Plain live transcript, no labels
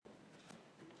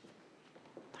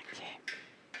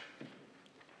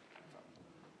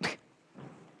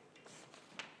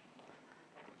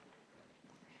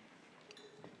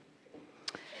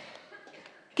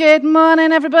Good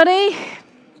morning, everybody.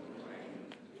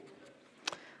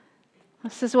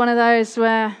 This is one of those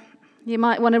where you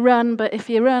might want to run, but if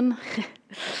you run...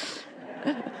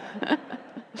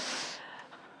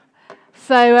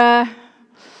 So,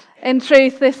 in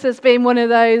truth, this has been one of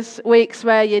those weeks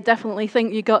where you definitely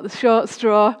think you got the short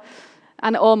straw,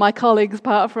 and all my colleagues,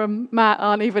 apart from Matt,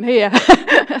 aren't even here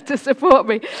to support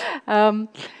me.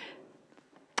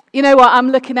 You know what,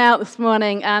 I'm looking out this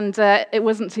morning, and it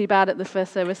wasn't too bad at the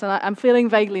first service, and I'm feeling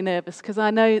vaguely nervous, because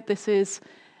I know this is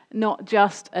not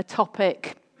just a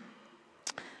topic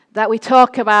that we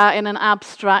talk about in an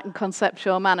abstract and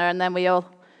conceptual manner, and then we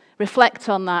all reflect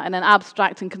on that in an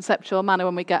abstract and conceptual manner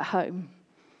when we get home.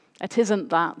 It isn't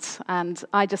that, and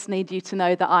I just need you to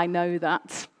know that I know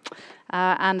that.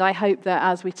 And I hope that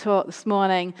as we talk this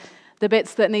morning, the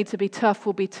bits that need to be tough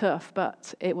will be tough,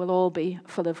 but it will all be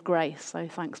full of grace. So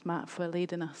thanks, Matt, for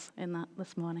leading us in that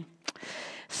this morning.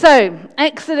 So,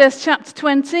 Exodus chapter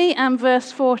 20 and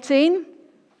verse 14.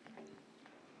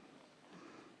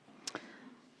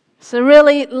 It's a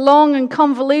really long and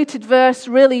convoluted verse,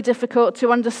 really difficult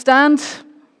to understand.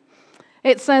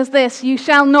 It says this: you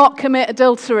shall not commit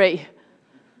adultery.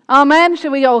 Amen?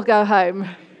 Shall we all go home?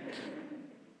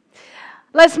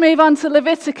 Let's move on to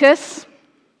Leviticus.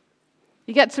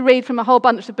 You get to read from a whole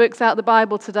bunch of books out of the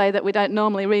Bible today that we don't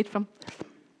normally read from.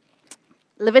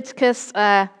 Leviticus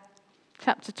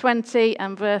chapter 20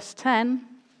 and verse 10.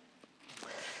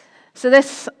 So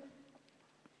this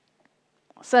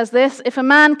says this: if a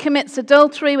man commits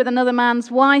adultery with another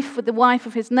man's wife, with the wife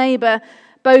of his neighbor,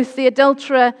 both the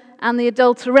adulterer and the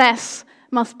adulteress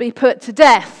must be put to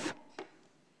death.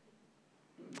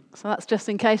 So that's just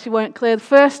in case you weren't clear the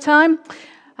first time.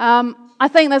 I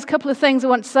think there's a couple of things I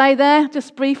want to say there,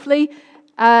 just briefly.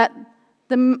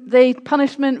 The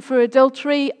punishment for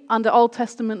adultery under Old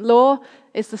Testament law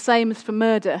is the same as for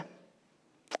murder.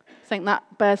 I think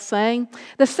that bears saying.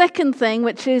 The second thing,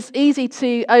 which is easy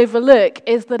to overlook,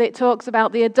 is that it talks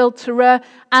about the adulterer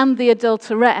and the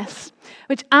adulteress,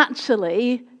 which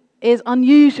actually is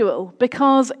unusual,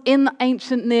 because in the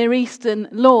ancient Near Eastern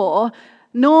law,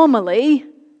 normally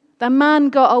the man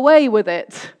got away with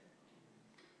it.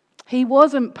 He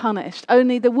wasn't punished,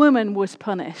 only the woman was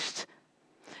punished.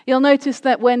 You'll notice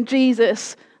that when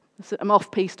Jesus... I'm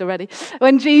off-piste already.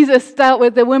 When Jesus dealt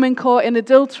with the woman caught in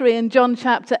adultery in John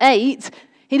chapter 8,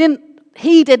 he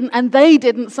didn't and they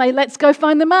didn't say, let's go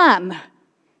find the man.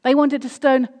 They wanted to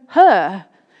stone her.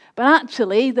 But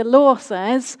actually, the law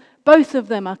says both of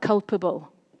them are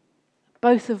culpable.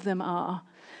 Both of them are.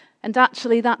 And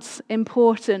actually, that's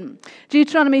important.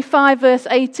 Deuteronomy 5 verse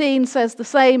 18 says the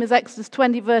same as Exodus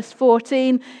 20 verse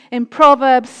 14. In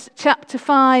Proverbs chapter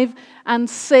 5 and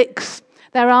 6,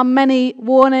 there are many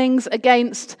warnings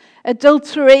against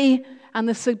adultery and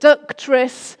the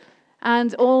seductress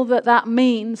and all that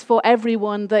means for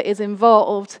everyone that is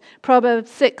involved. Proverbs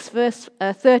 6 verse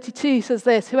 32 says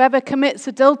this: whoever commits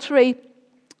adultery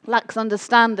lacks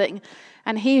understanding,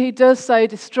 and he who does so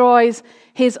destroys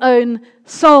his own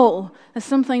soul. There's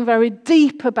something very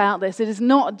deep about this. It is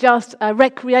not just a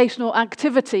recreational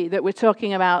activity that we're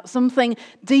talking about. Something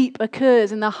deep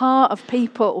occurs in the heart of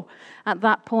people at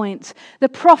that point. The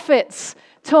prophets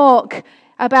talk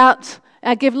about,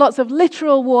 give lots of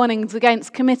literal warnings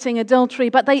against committing adultery,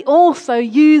 but they also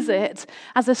use it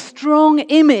as a strong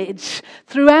image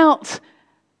throughout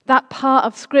that part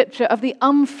of Scripture of the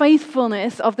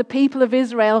unfaithfulness of the people of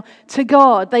Israel to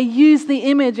God. They use the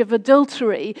image of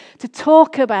adultery to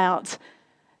talk about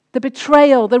the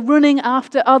betrayal, the running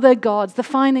after other gods, the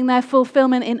finding their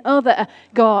fulfillment in other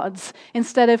gods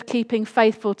instead of keeping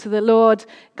faithful to the Lord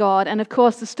God. And of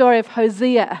course, the story of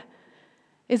Hosea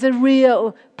is a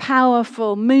real,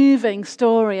 powerful, moving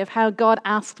story of how God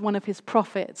asked one of his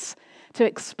prophets to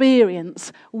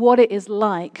experience what it is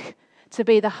like to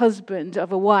be the husband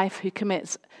of a wife who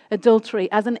commits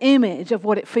adultery, as an image of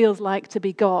what it feels like to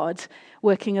be God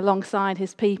working alongside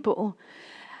his people.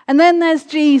 And then there's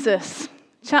Jesus.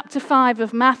 Chapter 5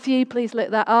 of Matthew, please look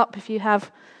that up if you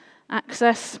have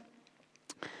access.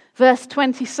 Verse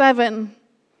 27,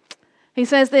 he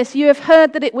says this: you have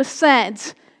heard that it was said,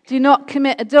 do not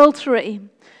commit adultery.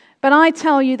 But I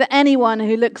tell you that anyone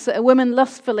who looks at a woman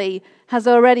lustfully has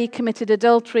already committed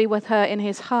adultery with her in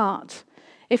his heart.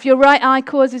 If your right eye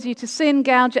causes you to sin,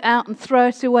 gouge it out and throw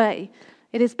it away.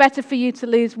 It is better for you to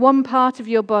lose one part of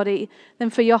your body than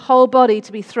for your whole body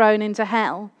to be thrown into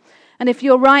hell. And if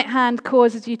your right hand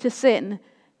causes you to sin,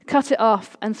 cut it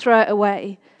off and throw it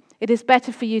away. It is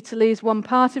better for you to lose one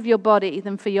part of your body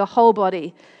than for your whole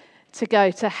body to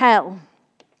go to hell.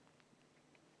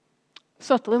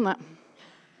 Subtle, isn't it?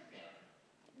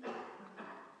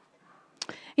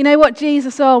 You know what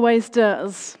Jesus always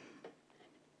does,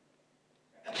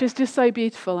 which is just so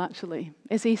beautiful actually,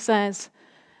 is he says,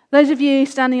 those of you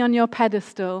standing on your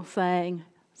pedestal saying,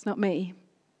 it's not me.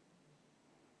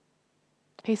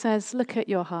 He says, look at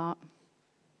your heart.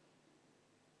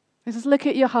 He says, look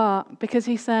at your heart, because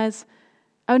he says,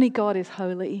 only God is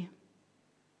holy.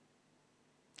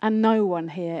 And no one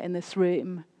here in this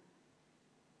room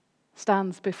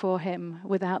stands before him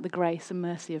without the grace and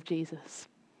mercy of Jesus.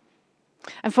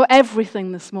 And for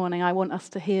everything this morning, I want us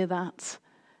to hear that.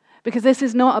 Because this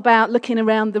is not about looking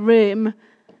around the room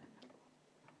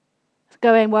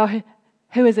going, well,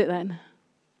 who is it then?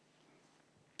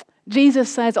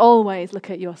 Jesus says always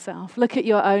look at yourself, look at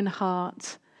your own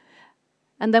heart.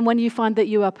 And then when you find that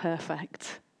you are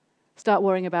perfect, start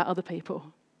worrying about other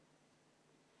people.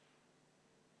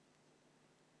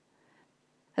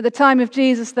 At the time of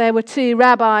Jesus, there were two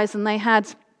rabbis, and they had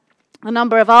a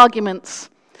number of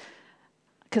arguments,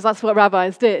 because that's what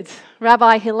rabbis did.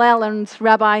 Rabbi Hillel and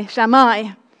Rabbi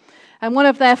Shammai. And one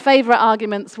of their favorite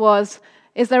arguments was,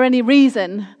 is there any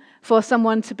reason for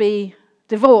someone to be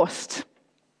divorced?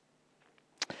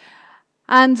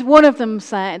 And one of them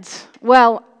said,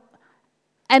 well,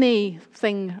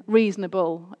 anything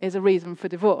reasonable is a reason for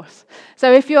divorce.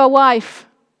 So if your wife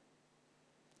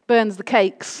burns the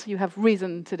cakes, you have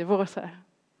reason to divorce her.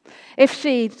 If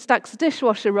she stacks the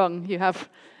dishwasher wrong, you have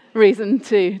reason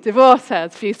to divorce her.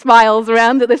 There's a few smiles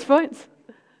around at this point.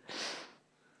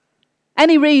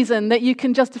 Any reason that you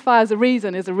can justify as a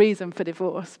reason is a reason for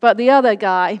divorce. But the other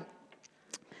guy,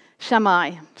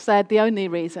 Shammai, said the only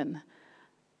reason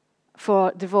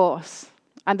for divorce,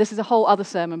 and this is a whole other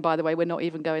sermon, by the way, we're not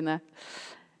even going there,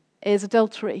 is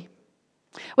adultery.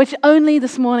 Which only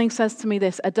this morning says to me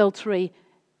this: adultery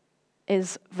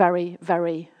is very,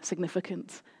 very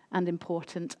significant and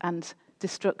important and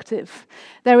destructive.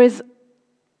 There is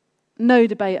no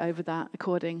debate over that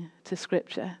according to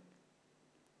Scripture.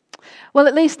 Well,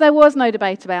 at least there was no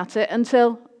debate about it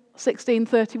until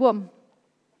 1631.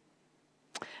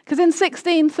 Because in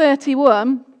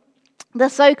 1631, the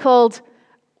so-called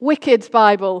Wicked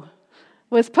Bible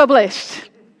was published.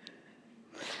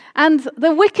 And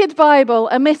the Wicked Bible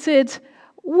omitted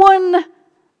one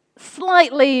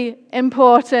slightly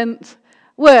important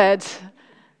word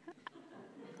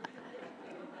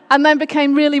and then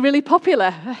became really, really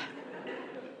popular.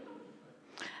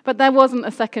 But there wasn't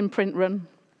a second print run.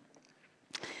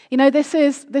 You know, this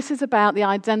is about the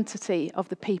identity of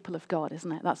the people of God,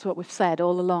 isn't it? That's what we've said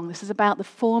all along. This is about the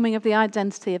forming of the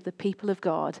identity of the people of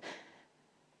God.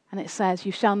 And it says,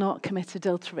 you shall not commit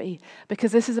adultery,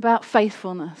 because this is about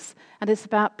faithfulness, and it's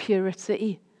about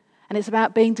purity, and it's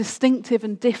about being distinctive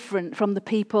and different from the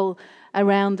people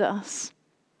around us.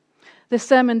 This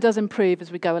sermon does improve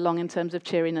as we go along in terms of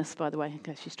cheeriness, by the way, in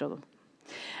case you struggle.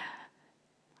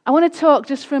 I want to talk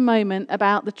just for a moment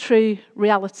about the true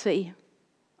reality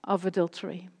of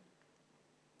adultery.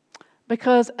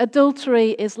 Because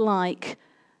adultery is like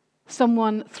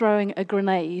someone throwing a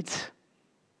grenade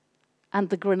and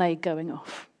the grenade going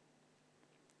off.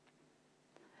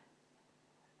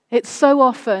 It so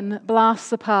often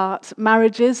blasts apart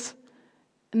marriages,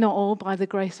 not all by the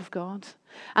grace of God,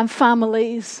 and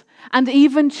families, and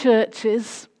even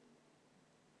churches.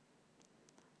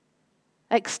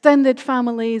 Extended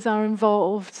families are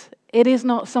involved. It is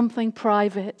not something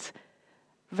private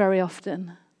very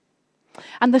often.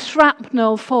 And the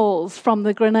shrapnel falls from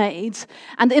the grenade,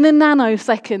 and in a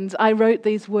nanosecond I wrote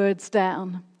these words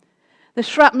down. The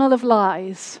shrapnel of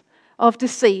lies, of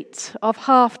deceit, of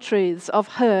half-truths, of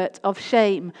hurt, of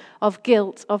shame, of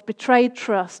guilt, of betrayed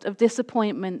trust, of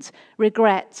disappointment,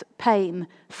 regret, pain,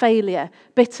 failure,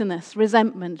 bitterness,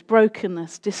 resentment,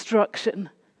 brokenness, destruction.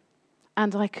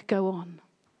 And I could go on.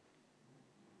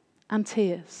 And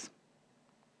tears.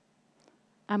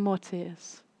 And more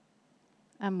tears.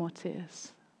 And more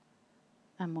tears.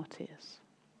 And more tears.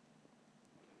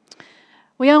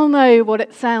 We all know what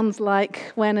it sounds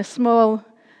like when a small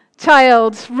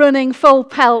child running full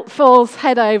pelt falls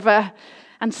head over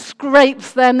and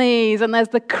scrapes their knees, and there's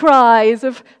the cries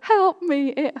of, "Help me,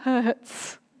 it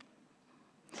hurts."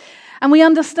 And we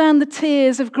understand the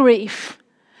tears of grief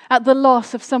at the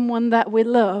loss of someone that we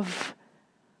love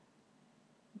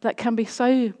that can be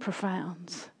so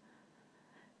profound.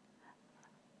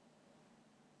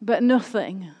 But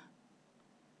nothing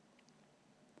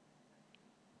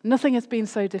has been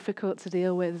so difficult to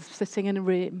deal with sitting in a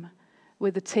room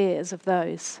with the tears of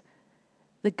those,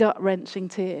 the gut-wrenching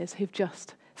tears who've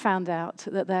just found out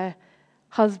that their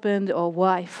husband or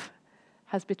wife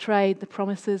has betrayed the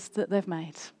promises that they've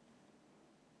made,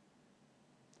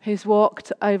 who's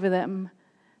walked over them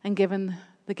and given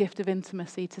the gift of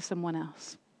intimacy to someone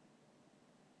else.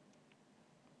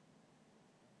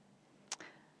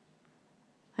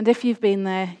 And if you've been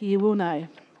there, you will know.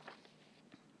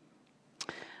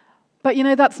 But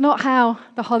that's not how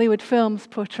the Hollywood films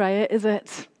portray it, is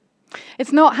it?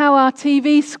 It's not how our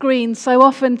TV screens so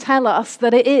often tell us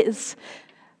that it is.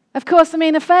 Of course,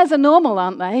 affairs are normal,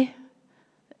 aren't they?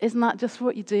 Isn't that just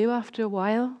what you do after a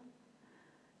while?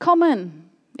 Common,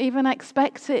 even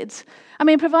expected.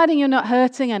 Providing you're not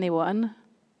hurting anyone,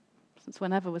 since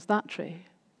whenever was that true?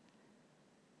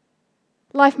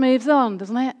 Life moves on,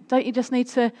 doesn't it? Don't you just need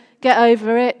to get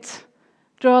over it,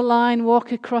 draw a line,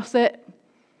 walk across it,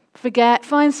 forget,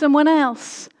 find someone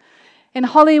else? In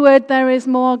Hollywood, there is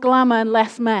more glamour and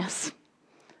less mess,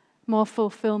 more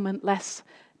fulfillment, less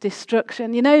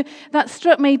destruction. That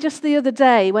struck me just the other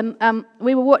day when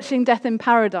we were watching Death in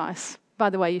Paradise. By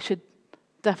the way, you should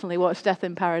definitely watch Death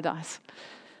in Paradise.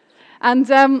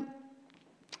 And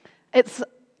it's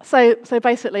so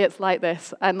basically it's like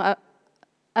this, and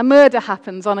a murder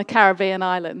happens on a Caribbean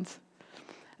island.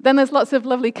 Then there's lots of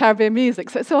lovely Caribbean music,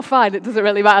 so it's all fine. It doesn't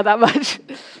really matter that much.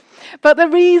 But the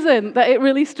reason that it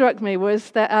really struck me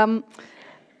was that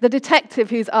the detective,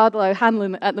 who's Ardlo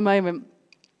Hanlon at the moment,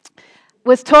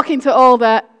 was talking to all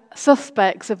the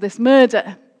suspects of this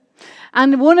murder.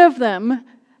 And one of them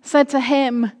said to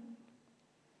him,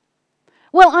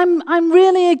 well, I'm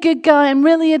really a good guy. I'm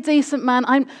really a decent man.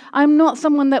 I'm not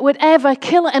someone that would ever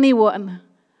kill anyone.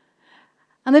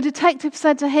 And the detective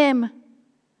said to him,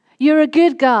 you're a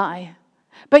good guy,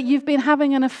 but you've been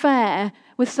having an affair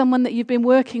with someone that you've been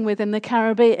working with in the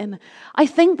Caribbean. I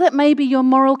think that maybe your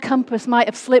moral compass might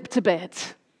have slipped a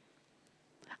bit.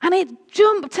 And it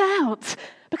jumped out,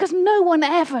 because no one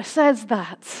ever says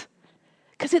that.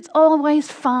 Because it's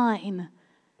always fine,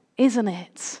 isn't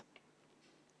it?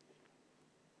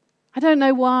 I don't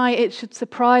know why it should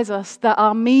surprise us that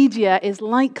our media is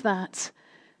like that.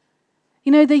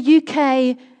 The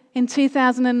UK in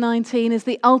 2019 is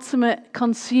the ultimate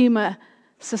consumer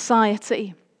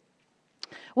society.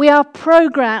 We are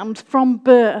programmed from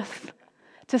birth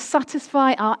to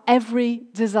satisfy our every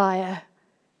desire,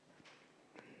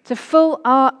 to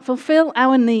fulfill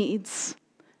our needs.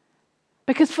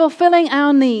 Because fulfilling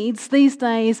our needs these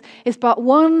days is but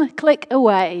one click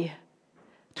away,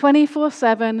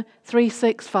 24/7,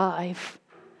 365.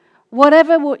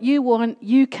 Whatever you want,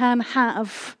 you can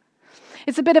have.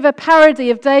 It's a bit of a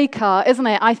parody of Descartes, isn't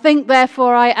it? I think,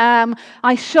 therefore I am.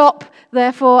 I shop,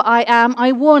 therefore I am.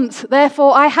 I want,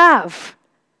 therefore I have.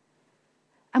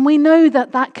 And we know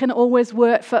that that can always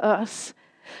work for us.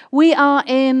 We are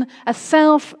in a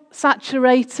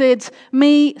self-saturated,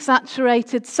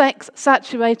 me-saturated,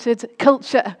 sex-saturated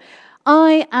culture.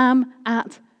 I am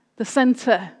at the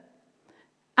center.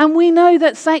 And we know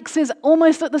that sex is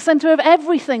almost at the center of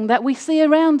everything that we see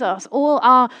around us. All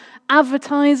our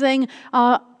advertising,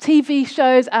 our TV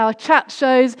shows, our chat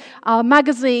shows, our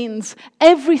magazines,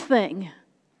 everything.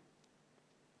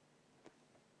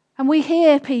 And we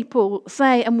hear people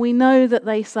say, and we know that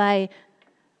they say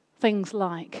things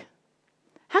like,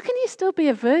 how can you still be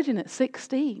a virgin at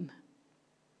 16,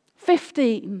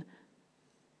 15,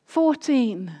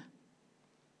 14?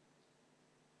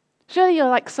 Surely you're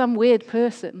like some weird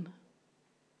person.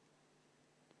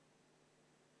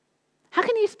 How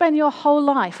can you spend your whole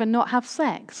life and not have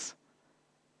sex?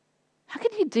 How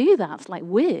can you do that? It's like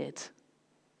weird. It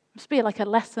must be like a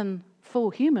less than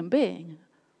full human being.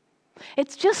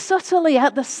 It's just subtly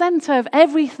at the center of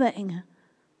everything.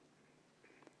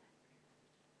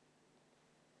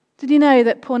 Did you know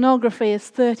that pornography is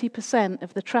 30%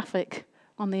 of the traffic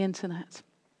on the internet?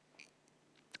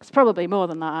 It's probably more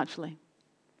than that, actually.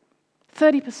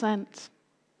 30%.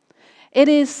 It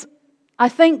is, I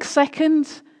think,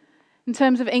 second in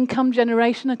terms of income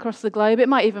generation across the globe. It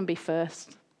might even be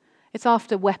first. It's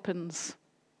after weapons.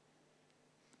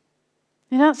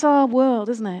 That's our world,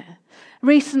 isn't it?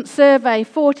 Recent survey,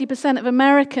 40% of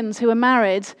Americans who are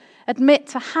married admit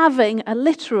to having a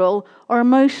literal or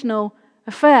emotional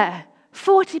affair.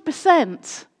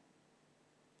 40%.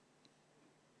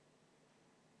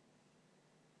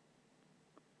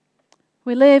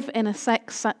 We live in a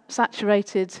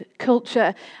sex-saturated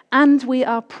culture, and we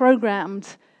are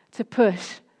programmed to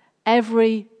push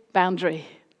every boundary,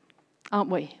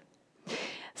 aren't we?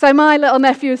 So my little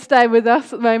nephew is staying with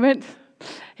us at the moment.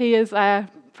 He is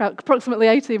approximately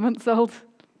 18 months old.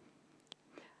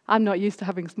 I'm not used to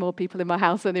having small people in my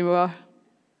house anymore.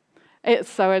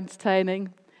 It's so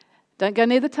entertaining. Don't go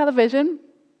near the television.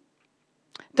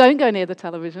 Don't go near the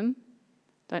television.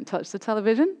 Don't touch the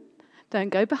television. Don't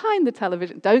go behind the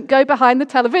television. Don't go behind the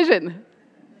television.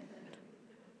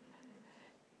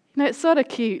 It's sort of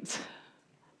cute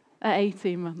at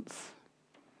 18 months.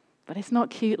 But it's not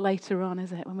cute later on,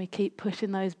 is it, when we keep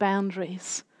pushing those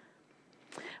boundaries?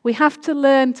 We have to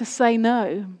learn to say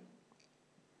no.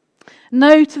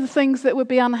 No to the things that would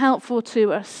be unhelpful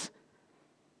to us.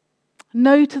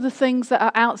 No to the things that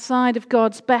are outside of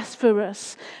God's best for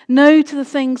us. No to the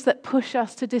things that push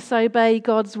us to disobey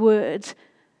God's word.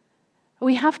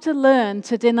 We have to learn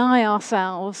to deny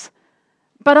ourselves.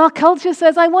 But our culture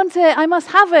says, I want it, I must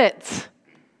have it.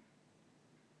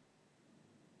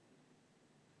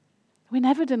 We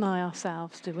never deny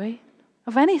ourselves, do we?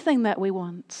 Of anything that we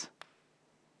want.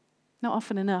 Not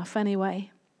often enough, anyway.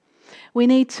 We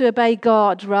need to obey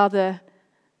God rather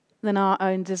than our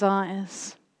own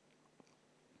desires.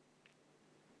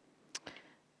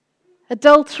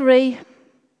 Adultery,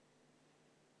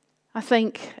 I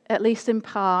think, at least in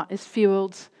part, is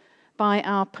fueled by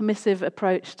our permissive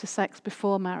approach to sex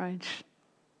before marriage.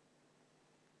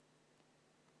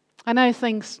 I know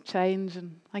things change,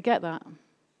 and I get that.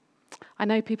 I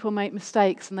know people make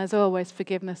mistakes, and there's always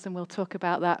forgiveness, and we'll talk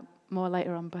about that more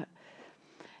later on. But,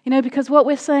 because what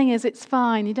we're saying is it's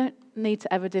fine. You don't need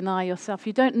to ever deny yourself.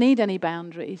 You don't need any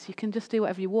boundaries. You can just do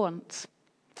whatever you want.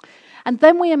 And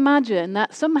then we imagine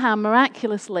that somehow,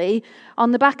 miraculously,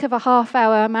 on the back of a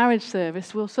half-hour marriage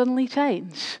service, we'll suddenly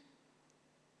change.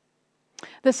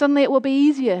 That suddenly it will be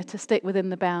easier to stick within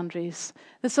the boundaries.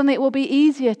 That suddenly it will be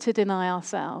easier to deny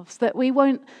ourselves. That we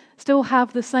won't still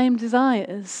have the same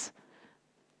desires.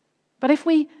 But if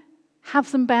we have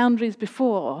some boundaries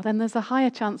before, then there's a higher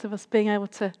chance of us being able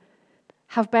to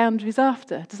have boundaries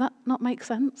after. Does that not make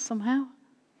sense somehow?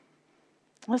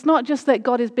 Well, it's not just that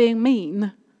God is being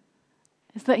mean.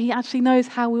 It's that he actually knows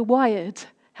how we're wired,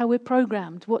 how we're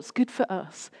programmed, what's good for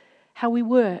us, how we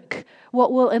work,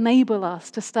 what will enable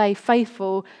us to stay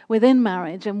faithful within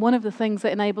marriage. And one of the things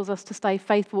that enables us to stay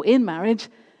faithful in marriage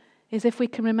is if we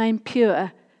can remain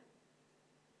pure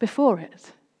before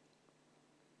it.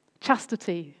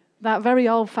 Chastity, that very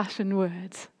old-fashioned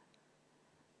word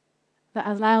that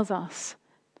allows us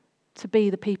to be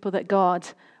the people that God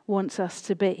wants us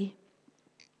to be.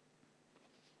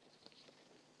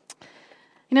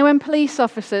 When police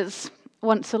officers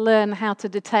want to learn how to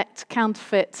detect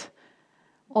counterfeit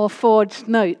or forged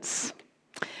notes,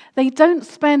 they don't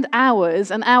spend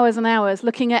hours and hours and hours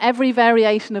looking at every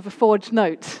variation of a forged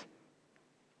note.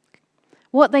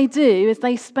 What they do is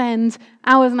they spend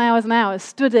hours and hours and hours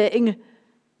studying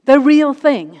the real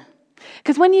thing.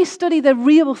 Because when you study the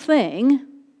real thing,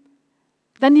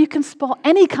 then you can spot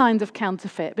any kind of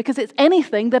counterfeit, because it's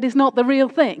anything that is not the real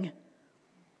thing.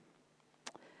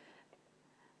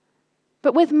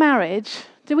 But with marriage,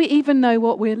 do we even know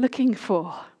what we're looking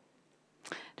for?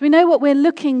 Do we know what we're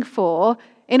looking for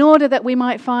in order that we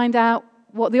might find out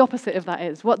what the opposite of that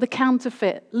is, what the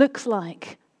counterfeit looks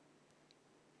like?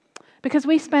 Because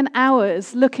we spend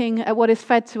hours looking at what is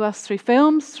fed to us through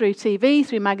films, through TV,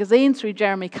 through magazines, through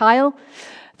Jeremy Kyle,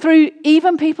 through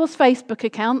even people's Facebook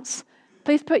accounts.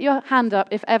 Please put your hand up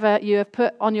if ever you have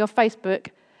put on your Facebook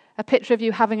a picture of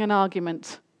you having an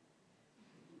argument.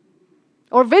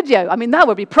 Or a video. That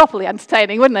would be properly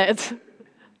entertaining, wouldn't it?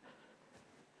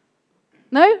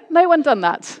 No? No one done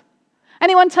that?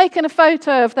 Anyone taken a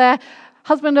photo of their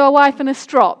husband or wife in a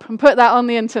strop and put that on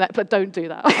the internet? But don't do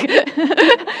that.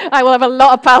 I will have a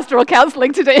lot of pastoral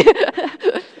counselling to do.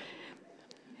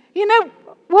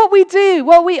 What we do,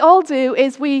 what we all do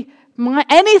is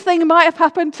anything might have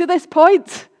happened to this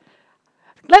point.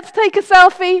 Let's take a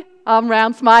selfie, arm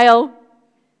round, smile.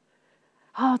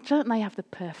 Oh, don't they have the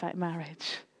perfect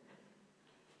marriage?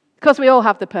 Because we all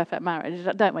have the perfect marriage,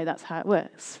 don't we? That's how it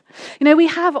works. We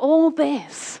have all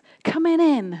this coming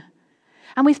in.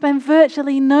 And we spend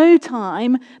virtually no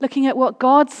time looking at what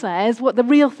God says, what the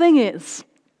real thing is.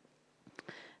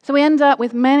 So we end up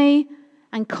with many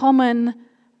and common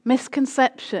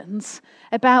misconceptions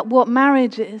about what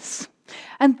marriage is.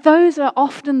 And those are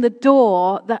often the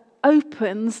door that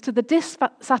opens to the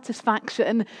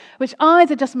dissatisfaction which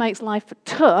either just makes life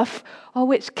tough or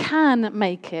which can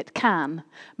make it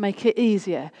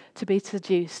easier to be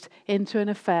seduced into an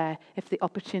affair if the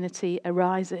opportunity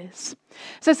arises.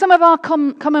 So some of our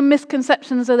common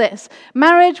misconceptions are this: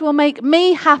 marriage will make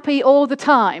me happy all the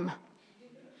time.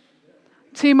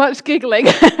 Too much giggling.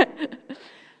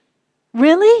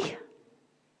 Really?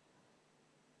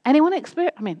 Anyone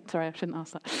experience? Sorry, I shouldn't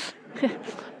ask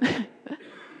that.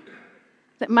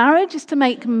 That marriage is to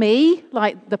make me,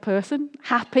 like the person,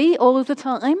 happy all of the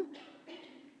time.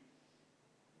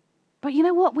 But you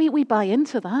know what? We buy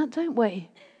into that, don't we?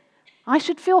 I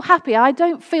should feel happy. I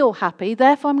don't feel happy,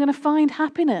 therefore I'm going to find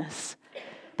happiness.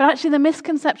 But actually the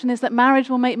misconception is that marriage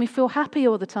will make me feel happy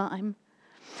all the time.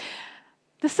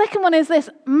 The second one is this: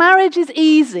 marriage is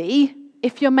easy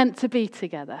if you're meant to be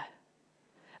together.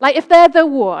 Like if they're the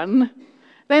one,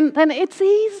 then it's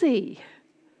easy.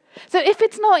 So if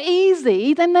it's not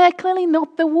easy, then they're clearly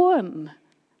not the one.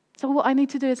 So what I need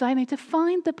to do is I need to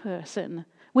find the person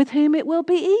with whom it will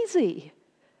be easy.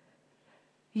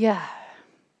 Yeah.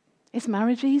 Is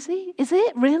marriage easy? Is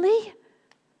it really?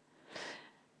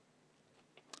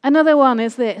 Another one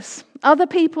is this. Other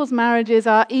people's marriages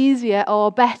are easier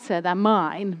or better than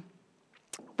mine.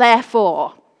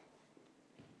 Therefore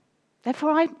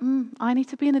I need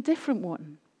to be in a different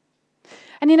one.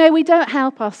 And we don't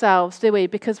help ourselves, do we?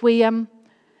 Because we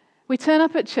turn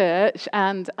up at church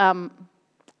and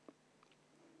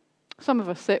some of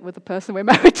us sit with the person we're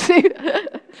married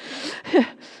to.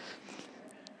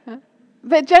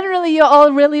 But generally you're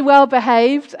all really well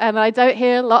behaved, and I don't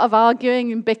hear a lot of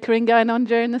arguing and bickering going on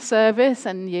during the service,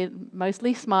 and you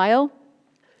mostly smile.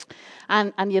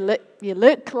 And you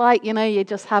look like, you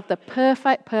just have the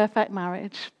perfect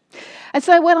marriage. And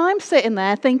so when I'm sitting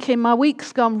there thinking my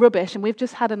week's gone rubbish and we've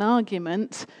just had an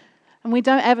argument and we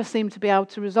don't ever seem to be able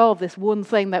to resolve this one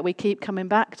thing that we keep coming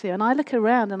back to, and I look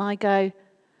around and I go,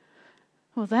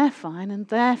 well, they're fine and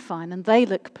they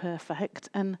look perfect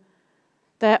and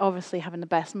they're obviously having the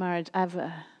best marriage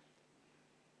ever.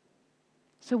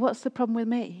 So what's the problem with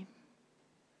me?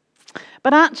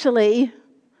 But actually,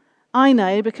 I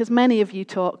know, because many of you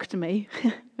talk to me,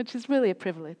 which is really a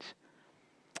privilege,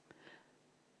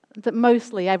 that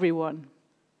mostly everyone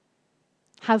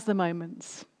has the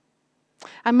moments.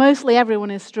 And mostly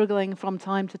everyone is struggling from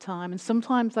time to time, and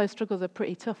sometimes those struggles are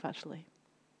pretty tough, actually.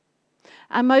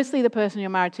 And mostly the person you're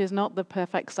married to is not the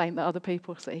perfect saint that other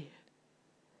people see,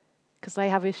 because they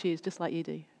have issues just like you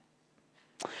do.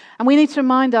 And we need to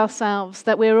remind ourselves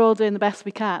that we're all doing the best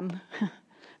we can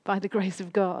by the grace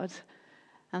of God.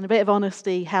 And a bit of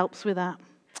honesty helps with that.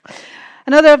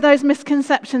 Another of those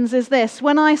misconceptions is this.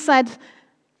 When I said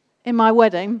in my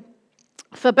wedding,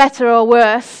 for better or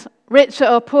worse, richer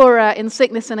or poorer, in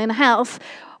sickness and in health,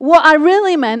 what I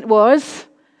really meant was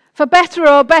for better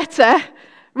or better,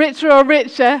 richer or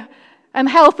richer, and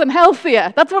health and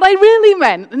healthier. That's what I really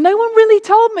meant. And no one really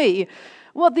told me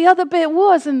what the other bit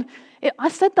was. And I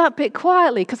said that bit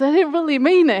quietly because I didn't really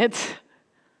mean it.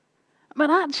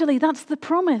 But actually, that's the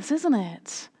promise, isn't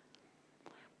it?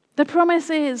 The promise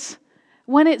is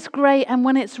when it's great and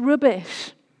when it's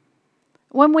rubbish.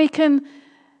 When we can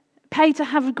pay to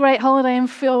have a great holiday and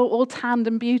feel all tanned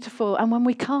and beautiful, and when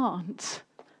we can't.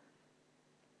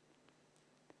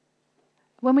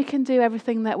 When we can do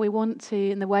everything that we want to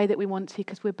in the way that we want to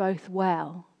because we're both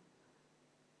well,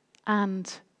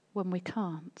 and when we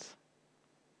can't.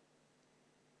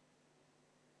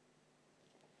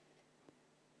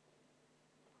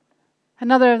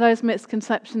 Another of those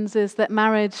misconceptions is that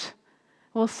marriage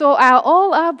will sort out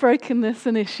all our brokenness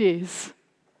and issues.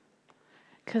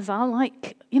 Because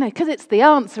because it's the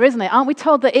answer, isn't it? Aren't we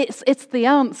told that it's the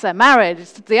answer? Marriage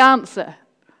is the answer.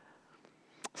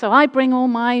 So I bring all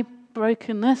my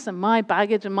brokenness and my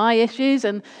baggage and my issues,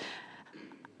 and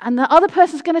the other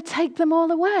person's going to take them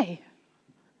all away.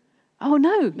 Oh,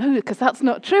 no, because that's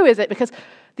not true, is it? Because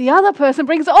the other person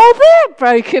brings all their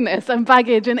brokenness and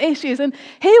baggage and issues, and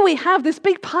here we have this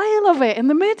big pile of it in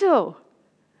the middle.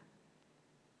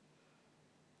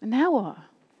 And now what?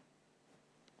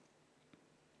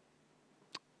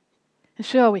 And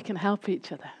sure, we can help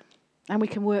each other, and we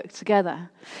can work together,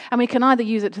 and we can either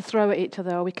use it to throw at each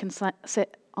other, or we can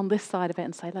sit on this side of it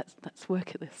and say, let's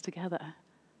work at this together.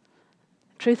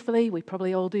 Truthfully, we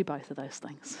probably all do both of those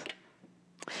things.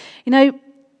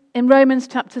 In Romans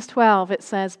chapter 12, it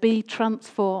says, be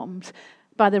transformed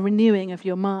by the renewing of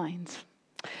your mind.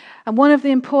 And one of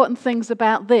the important things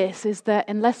about this is that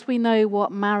unless we know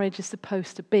what marriage is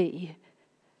supposed to be,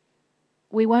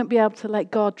 we won't be able to let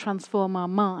God transform our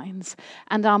minds,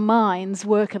 and our minds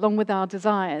work along with our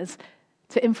desires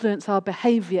to influence our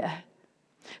behavior.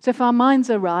 So if our minds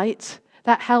are right,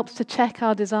 that helps to check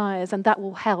our desires, and that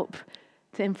will help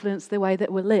to influence the way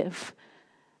that we live,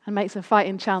 and makes a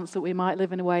fighting chance that we might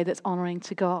live in a way that's honoring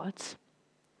to God.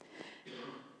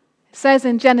 It says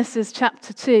in Genesis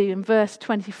chapter 2 and verse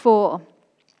 24,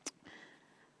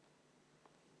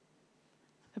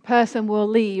 the person will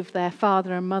leave their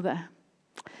father and mother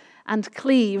and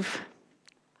cleave,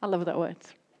 I love that word,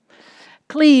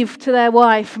 cleave to their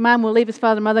wife. Man will leave his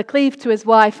father and mother, cleave to his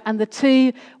wife, and the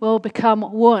two will become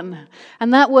one.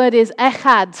 And that word is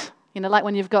echad, like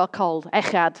when you've got a cold,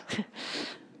 echad.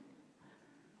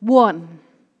 One.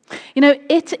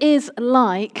 It is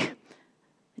like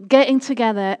getting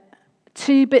together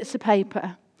two bits of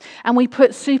paper, and we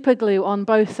put super glue on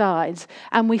both sides,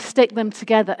 and we stick them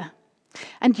together.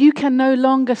 And you can no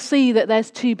longer see that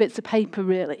there's two bits of paper,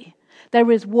 really. There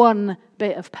is one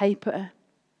bit of paper.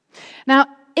 Now,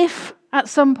 if at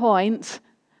some point,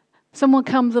 someone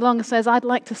comes along and says, I'd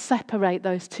like to separate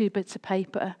those two bits of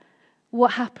paper.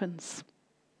 What happens?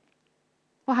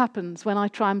 What happens when I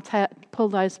try and pull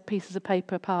those pieces of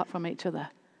paper apart from each other?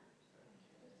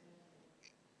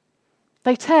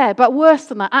 They tear, but worse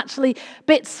than that, actually,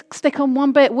 bits stick on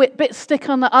one bit, bits stick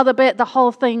on the other bit, the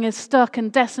whole thing is stuck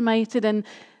and decimated and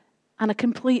a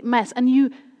complete mess. And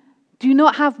you do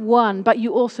not have one, but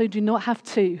you also do not have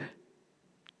two.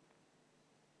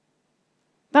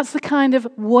 That's the kind of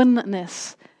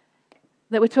oneness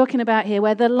that we're talking about here,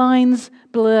 where the lines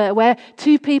blur, where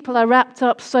two people are wrapped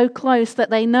up so close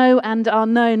that they know and are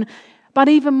known. But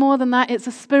even more than that, it's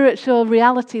a spiritual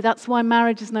reality. That's why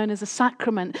marriage is known as a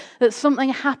sacrament, that something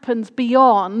happens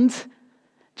beyond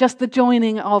just the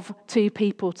joining of two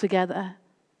people together.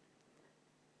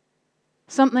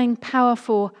 Something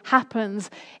powerful happens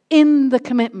in the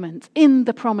commitment, in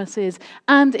the promises,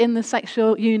 and in the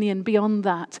sexual union beyond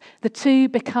that. The two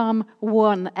become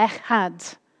one,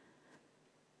 echad.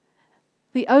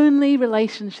 The only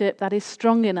relationship that is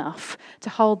strong enough to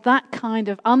hold that kind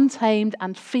of untamed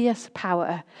and fierce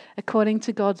power, according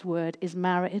to God's word, is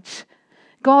marriage.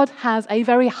 God has a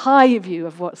very high view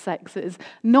of what sex is,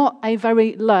 not a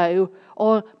very low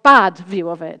or bad view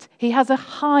of it. He has a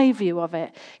high view of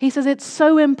it. He says it's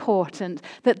so important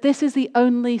that this is the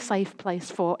only safe place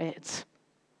for it.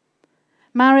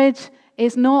 Marriage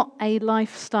is not a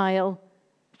lifestyle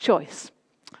choice.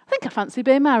 I think I fancy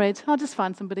being married. I'll just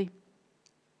find somebody.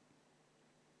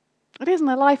 It isn't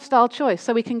a lifestyle choice,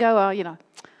 so we can go,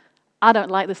 I don't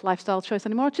like this lifestyle choice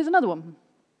anymore, choose another one.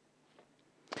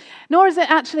 Nor is it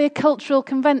actually a cultural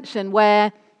convention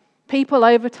where people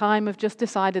over time have just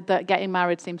decided that getting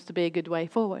married seems to be a good way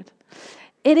forward.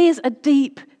 It is a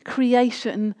deep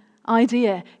creation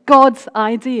idea, God's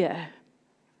idea,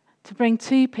 to bring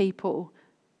two people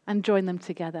and join them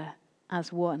together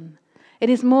as one.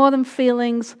 It is more than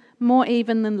feelings, more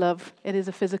even than love. It is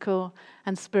a physical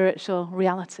and spiritual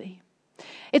reality.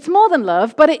 It's more than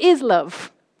love, but it is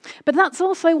love. But that's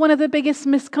also one of the biggest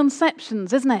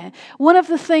misconceptions, isn't it? One of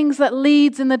the things that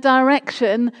leads in the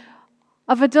direction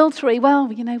of adultery. Well,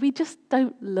 we just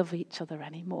don't love each other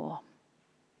anymore.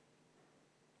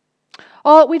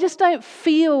 Or we just don't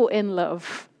feel in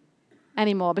love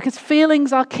anymore because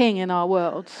feelings are king in our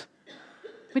world.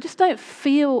 We just don't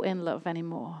feel in love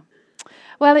anymore.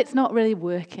 Well, it's not really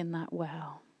working that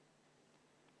well.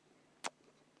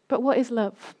 But what is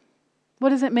love? What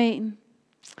does it mean?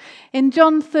 In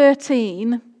John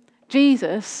 13,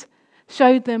 Jesus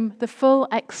showed them the full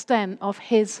extent of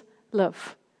his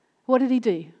love. What did he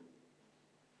do?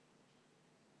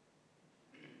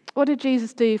 What did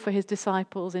Jesus do for his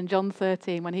disciples in John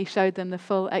 13 when he showed them the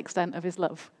full extent of his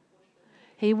love?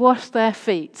 He washed their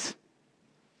feet.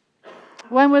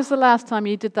 When was the last time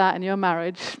you did that in your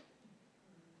marriage?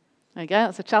 There you go,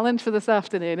 that's a challenge for this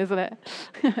afternoon, isn't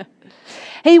it?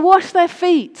 He washed their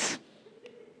feet.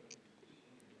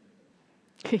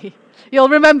 You'll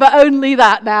remember only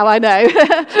that now, I know.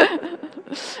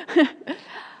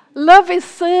 Love is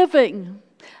serving.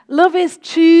 Love is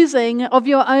choosing of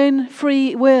your own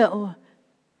free will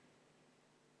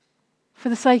for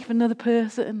the sake of another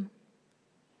person.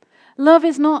 Love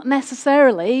is not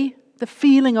necessarily the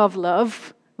feeling of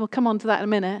love. We'll come on to that in a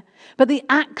minute. But the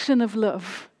action of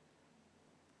love.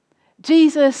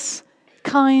 Jesus'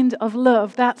 kind of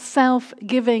love, that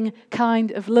self-giving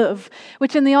kind of love,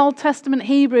 which in the Old Testament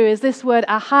Hebrew is this word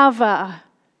ahava.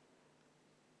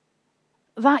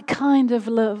 That kind of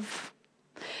love.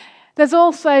 There's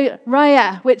also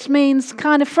raya, which means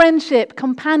kind of friendship,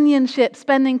 companionship,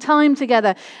 spending time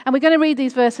together. And we're going to read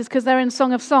these verses because they're in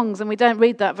Song of Songs and we don't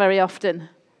read that very often.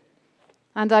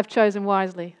 And I've chosen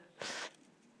wisely.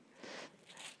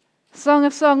 Song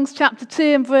of Songs, chapter 2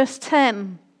 and verse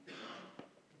 10.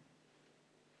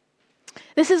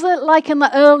 This is like in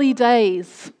the early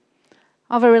days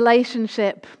of a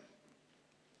relationship.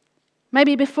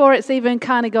 Maybe before it's even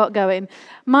kind of got going.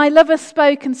 My lover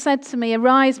spoke and said to me,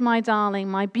 "Arise, my darling,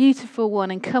 my beautiful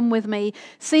one, and come with me.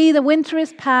 See, the winter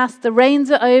is past, the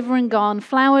rains are over and gone,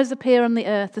 flowers appear on the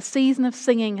earth, the season of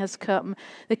singing has come,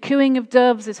 the cooing of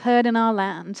doves is heard in our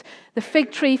land. The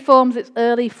fig tree forms its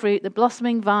early fruit, the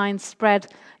blossoming vines spread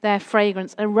their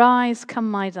fragrance. Arise,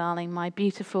 come, my darling, my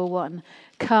beautiful one,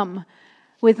 come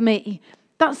with me."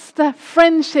 That's the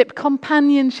friendship,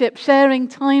 companionship, sharing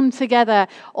time together,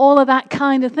 all of that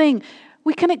kind of thing.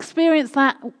 We can experience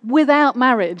that without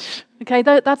marriage. Okay,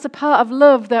 that's a part of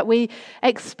love that we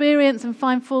experience and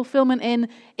find fulfillment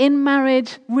in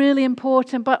marriage, really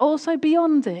important, but also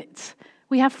beyond it,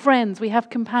 We have friends, we have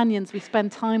companions, we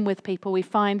spend time with people, we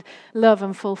find love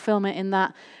and fulfillment in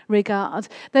that regard.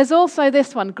 There's also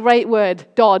this one, great word,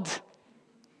 dod.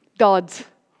 Dod.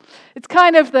 It's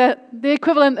kind of the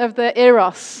equivalent of the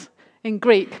eros in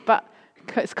Greek, but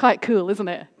it's quite cool, isn't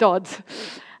it? Dod.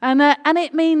 And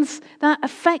it means that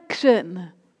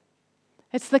affection.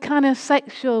 It's the kind of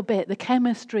sexual bit, the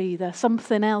chemistry, the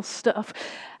something else stuff.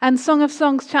 And Song of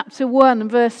Songs chapter 1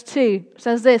 verse 2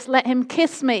 says this, "Let him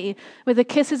kiss me with the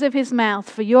kisses of his mouth,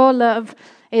 for your love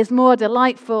is more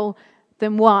delightful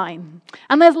than wine."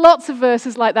 And there's lots of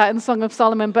verses like that in Song of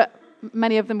Solomon, but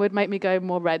many of them would make me go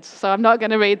more red, so I'm not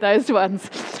going to read those ones.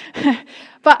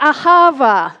 But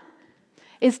ahava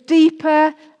is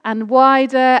deeper and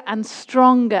wider and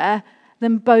stronger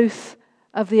than both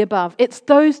of the above. It's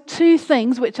those two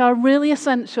things which are really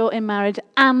essential in marriage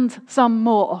and some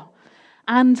more.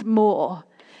 And more.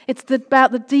 It's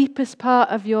about the deepest part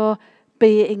of your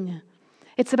being.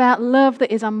 It's about love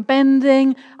that is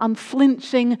unbending,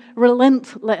 unflinching,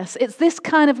 relentless. It's this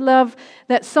kind of love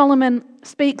that Solomon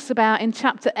speaks about in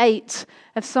chapter 8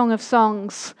 of Song of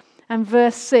Songs and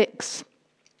verse 6.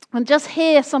 And just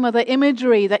hear some of the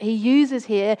imagery that he uses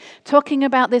here, talking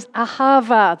about this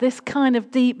ahava, this kind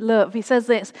of deep love. He says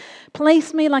this,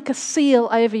 "Place me like a seal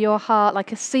over your heart,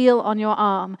 like a seal on your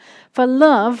arm. For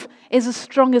love is as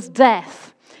strong as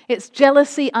death. Its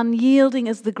jealousy unyielding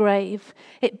as the grave.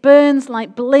 It burns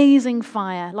like blazing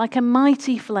fire, like a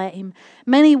mighty flame.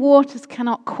 Many waters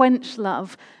cannot quench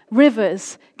love.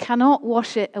 Rivers cannot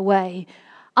wash it away.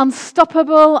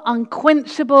 Unstoppable,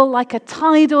 unquenchable, like a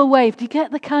tidal wave." Do you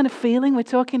get the kind of feeling we're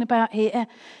talking about here?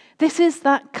 This is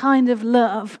that kind of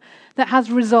love that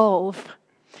has resolve.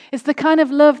 It's the kind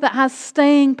of love that has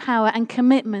staying power and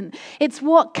commitment. It's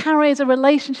what carries a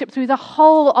relationship through the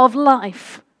whole of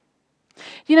life.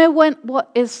 You know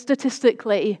what is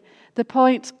statistically the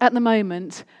point at the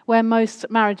moment where most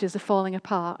marriages are falling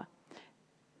apart?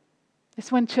 It's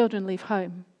when children leave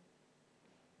home.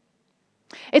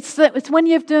 It's when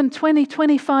you've done 20,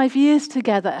 25 years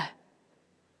together.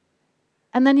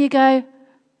 And then you go,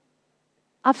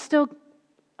 I've still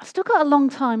got a long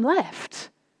time left.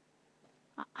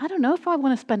 I don't know if I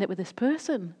want to spend it with this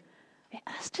person.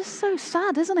 It's just so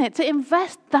sad, isn't it? To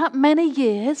invest that many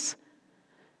years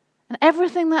and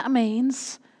everything that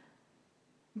means.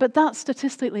 But that's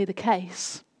statistically the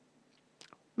case.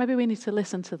 Maybe we need to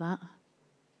listen to that.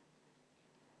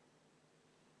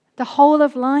 The whole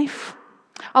of life.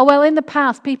 Oh, well, in the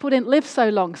past, people didn't live so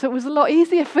long, so it was a lot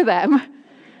easier for them.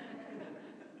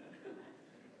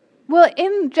 Well,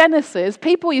 in Genesis,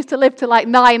 people used to live to like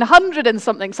 900 and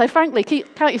something, so frankly,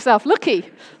 count yourself lucky.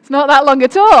 It's not that long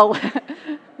at all.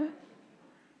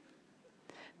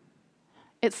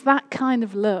 It's that kind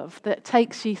of love that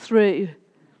takes you through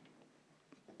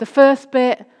the first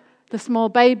bit, the small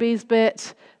babies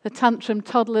bit, the tantrum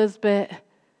toddlers bit,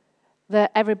 the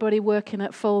everybody working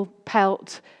at full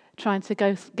pelt, trying to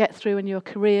get through in your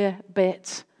career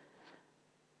bit,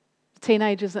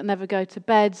 teenagers that never go to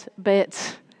bed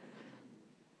bit,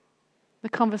 the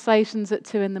conversations at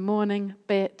 2 a.m.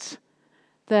 bit,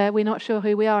 the we're not sure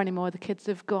who we are anymore, the kids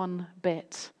have gone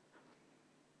bit,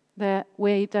 the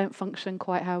we don't function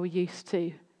quite how we used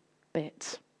to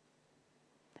bit.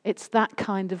 It's that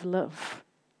kind of love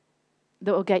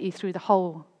that will get you through the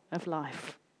whole of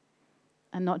life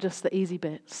and not just the easy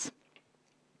bits.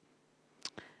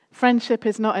 Friendship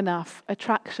is not enough.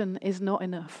 Attraction is not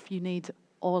enough. You need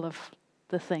all of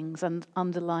the things, and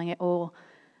underlying it all,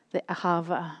 the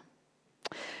ahava.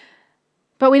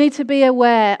 But we need to be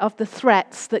aware of the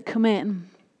threats that come in.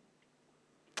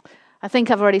 I think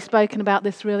I've already spoken about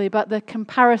this really, but the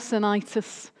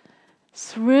comparisonitis,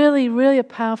 it's really, really a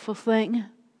powerful thing.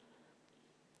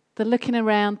 The looking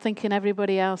around thinking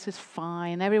everybody else is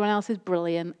fine, everyone else is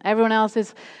brilliant, everyone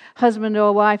else's husband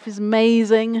or wife is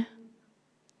amazing.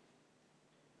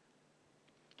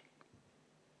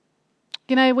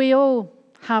 You know, we all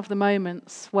have the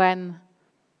moments when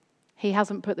he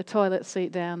hasn't put the toilet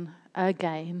seat down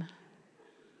again,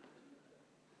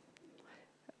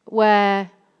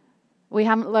 where we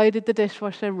haven't loaded the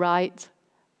dishwasher right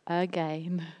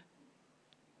again,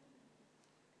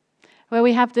 where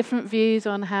we have different views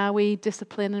on how we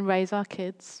discipline and raise our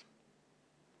kids,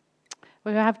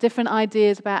 where we have different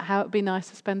ideas about how it would be nice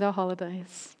to spend our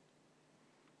holidays,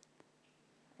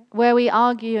 where we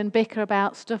argue and bicker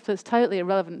about stuff that's totally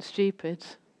irrelevant and stupid,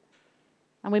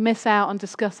 and we miss out on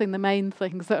discussing the main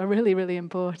things that are really, really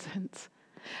important,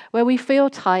 where we feel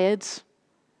tired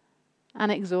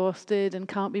and exhausted and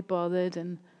can't be bothered.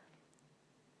 And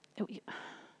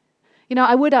you know,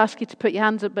 I would ask you to put your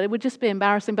hands up, but it would just be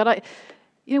embarrassing. But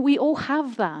we all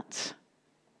have that.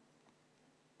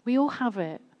 We all have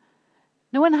it.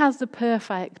 No one has the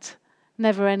perfect,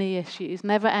 never any issues,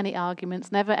 never any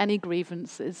arguments, never any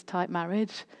grievances type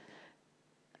marriage.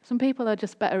 Some people are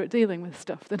just better at dealing with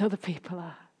stuff than other people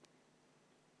are.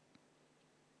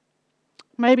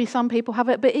 Maybe some people have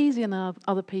it a bit easier than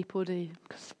other people do,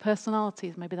 because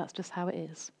personalities, maybe that's just how it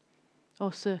is,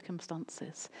 or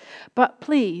circumstances. But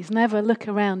please never look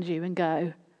around you and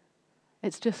go,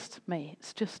 it's just me,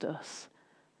 it's just us,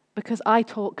 because I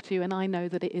talk to you and I know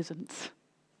that it isn't.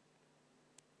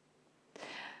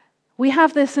 We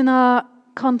have this in our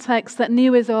context that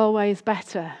new is always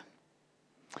better.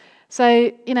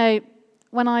 So,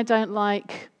 when I don't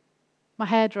like my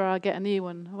hairdryer, I get a new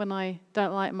one. When I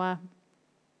don't like my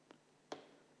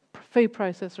food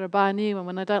processor, I buy a new one.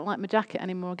 When I don't like my jacket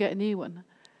anymore, I get a new one.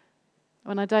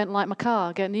 When I don't like my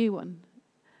car, I get a new one.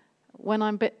 When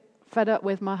I'm a bit fed up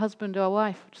with my husband or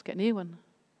wife, I just get a new one.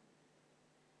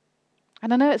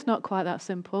 And I know it's not quite that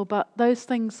simple, but those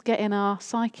things get in our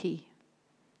psyche.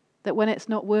 That when it's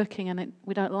not working and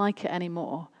we don't like it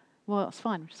anymore, well, it's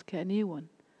fine, we'll just get a new one.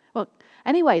 Well,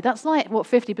 anyway, that's like what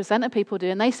 50% of people do,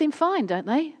 and they seem fine, don't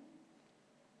they?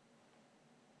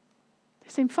 They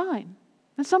seem fine.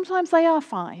 And sometimes they are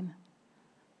fine.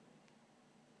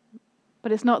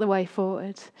 But it's not the way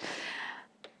forward.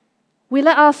 We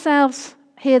let ourselves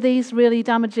hear these really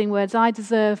damaging words, I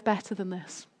deserve better than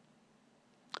this.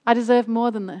 I deserve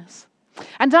more than this.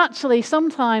 And actually,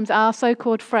 sometimes our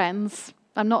so-called friends,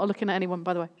 I'm not looking at anyone,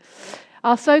 by the way,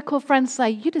 our so-called friends say,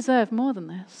 you deserve more than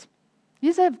this. You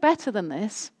deserve better than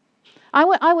this.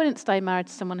 I wouldn't stay married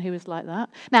to someone who was like that.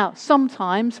 Now,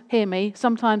 sometimes, hear me,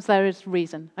 sometimes there is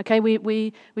reason. Okay,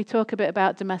 we talk a bit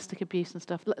about domestic abuse and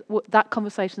stuff. That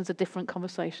conversation is a different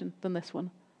conversation than this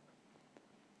one.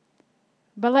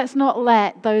 But let's not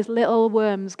let those little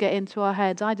worms get into our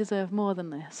heads. I deserve more than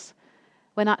this.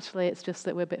 When actually it's just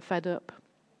that we're a bit fed up.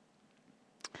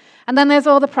 And then there's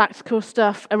all the practical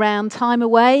stuff around time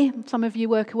away. Some of you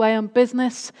work away on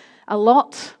business a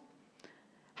lot.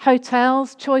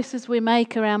 Hotels, choices we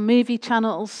make around movie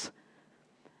channels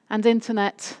and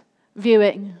internet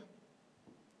viewing.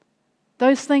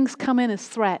 Those things come in as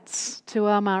threats to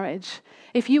our marriage.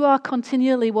 If you are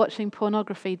continually watching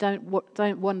pornography, don't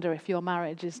wonder if your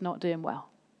marriage is not doing well.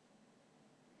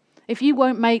 If you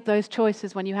won't make those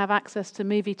choices when you have access to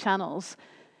movie channels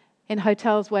in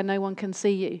hotels where no one can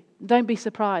see you, don't be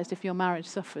surprised if your marriage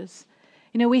suffers.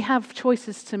 We have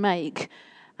choices to make,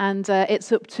 and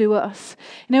it's up to us.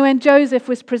 When Joseph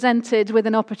was presented with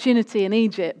an opportunity in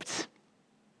Egypt,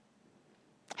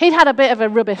 he'd had a bit of a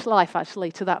rubbish life,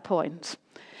 actually, to that point.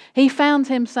 He found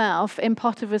himself in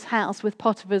Potiphar's house with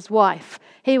Potiphar's wife.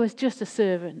 He was just a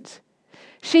servant.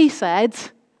 She said,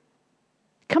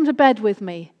 come to bed with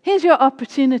me. Here's your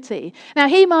opportunity. Now,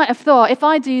 he might have thought, if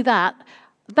I do that,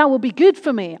 that will be good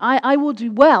for me. I will do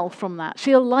well from that.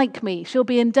 She'll like me. She'll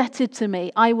be indebted to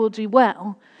me. I will do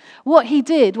well. What he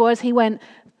did was he went,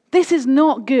 this is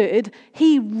not good.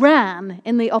 He ran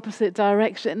in the opposite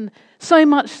direction, so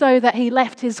much so that he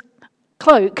left his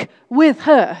cloak with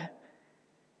her.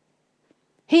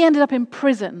 He ended up in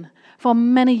prison for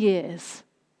many years,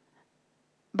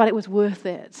 but it was worth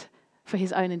it for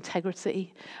his own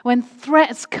integrity. When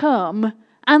threats come,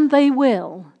 and they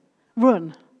will,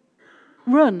 run.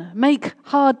 Run. Make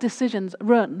hard decisions.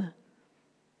 Run.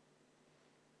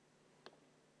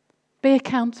 Be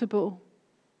accountable.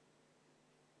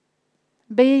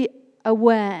 Be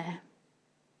aware.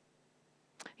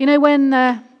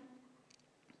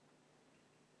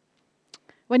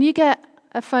 When you get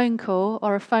a phone call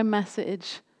or a phone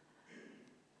message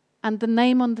and the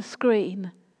name on the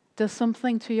screen does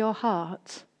something to your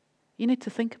heart, you need to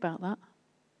think about that.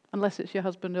 Unless it's your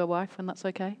husband or wife, and that's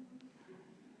okay.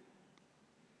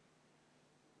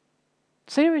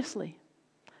 Seriously.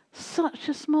 Such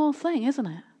a small thing, isn't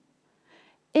it?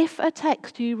 If a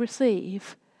text you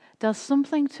receive does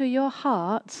something to your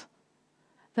heart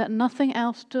that nothing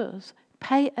else does,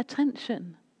 pay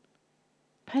attention.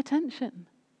 Pay attention.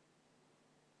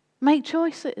 Make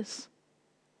choices.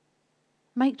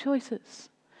 Make choices.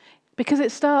 Because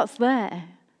it starts there.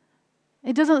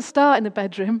 It doesn't start in the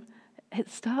bedroom. It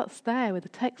starts there with a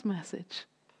text message.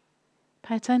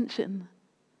 Pay attention.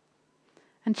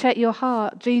 And check your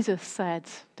heart. Jesus said,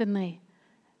 didn't he?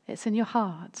 It's in your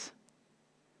heart.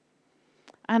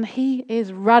 And he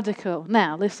is radical.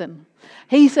 Now, listen.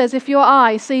 He says if your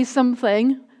eye sees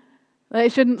something that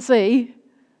it shouldn't see,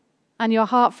 and your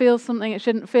heart feels something it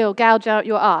shouldn't feel, gouge out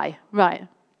your eye. Right.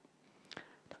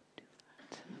 Don't do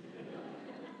that.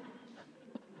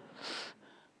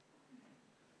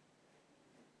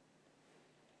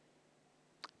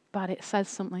 But it says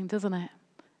something, doesn't it?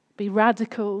 Be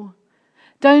radical.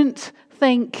 Don't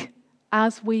think,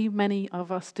 as many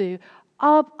of us do,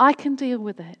 oh, I can deal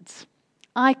with it.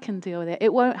 I can deal with it.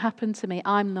 It won't happen to me.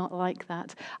 I'm not like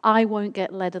that. I won't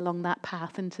get led along that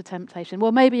path into temptation.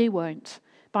 Well, maybe you won't.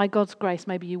 By God's grace,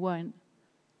 maybe you won't.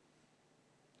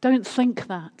 Don't think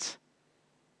that.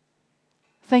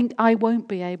 Think, I won't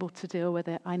be able to deal with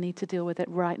it. I need to deal with it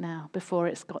right now before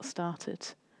it's got started.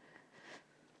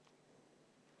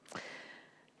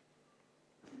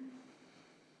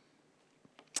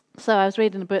 So I was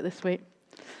reading a book this week,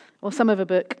 or some of a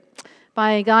book,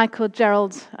 by a guy called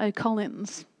Gerald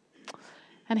O'Collins.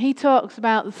 And he talks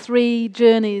about the 3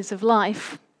 journeys of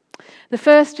life. The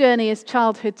first journey is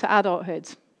childhood to adulthood.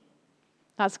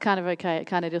 That's kind of okay, it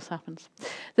kind of just happens.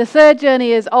 The third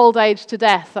journey is old age to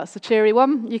death. That's the cheery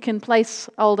one. You can place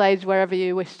old age wherever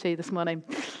you wish to this morning.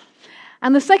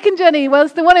 And the second journey, well,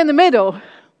 it's the one in the middle.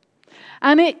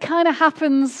 And it kind of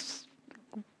happens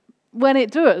when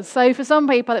it does. So for some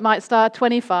people it might start at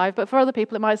 25, but for other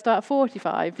people it might start at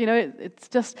 45. You know,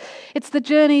 it's the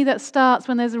journey that starts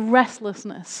when there's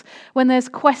restlessness, when there's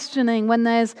questioning, when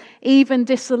there's even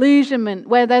disillusionment,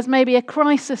 where there's maybe a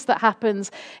crisis that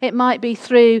happens. It might be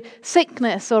through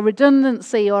sickness or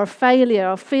redundancy or failure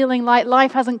or feeling like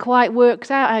life hasn't quite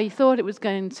worked out how you thought it was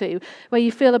going to, where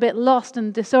you feel a bit lost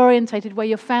and disorientated, where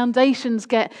your foundations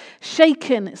get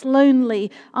shaken. It's lonely,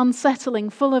 unsettling,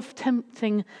 full of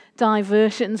tempting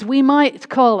diversions. We might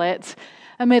call it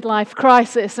a midlife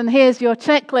crisis. And here's your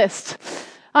checklist.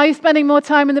 Are you spending more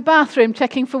time in the bathroom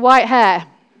checking for white hair?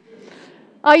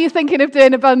 Are you thinking of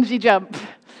doing a bungee jump?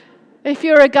 If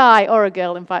you're a guy, or a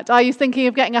girl in fact, are you thinking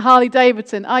of getting a Harley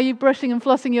Davidson? Are you brushing and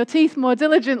flossing your teeth more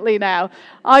diligently now?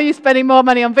 Are you spending more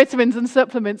money on vitamins and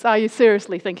supplements? Are you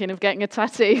seriously thinking of getting a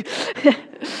tattoo?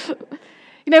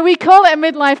 You know, we call it a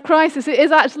midlife crisis. It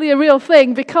is actually a real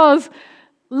thing because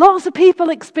lots of people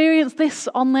experience this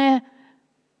on their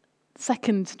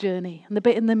second journey and the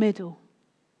bit in the middle.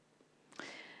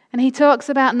 And he talks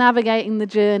about navigating the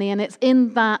journey, and it's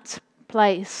in that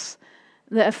place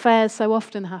that affairs so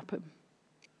often happen.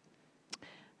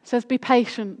 He says, be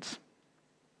patient.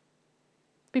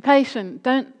 Be patient.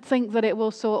 Don't think that it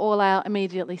will sort all out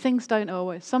immediately. Things don't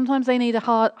always. Sometimes they need a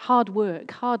hard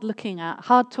work, hard looking at,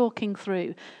 hard talking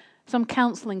through, some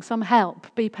counselling, some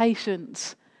help. Be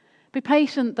patient. Be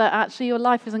patient that actually your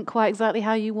life isn't quite exactly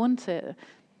how you want it.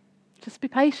 Just be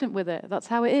patient with it. That's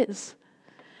how it is.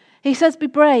 He says, be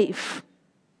brave.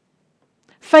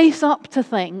 Face up to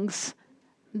things.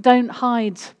 Don't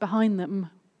hide behind them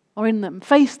or in them.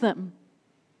 Face them.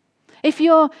 If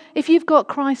you've got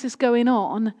crisis going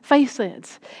on, face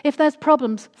it. If there's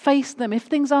problems, face them. If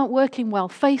things aren't working well,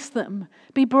 face them.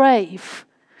 Be brave.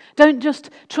 Don't just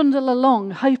trundle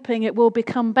along hoping it will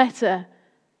become better,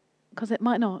 because it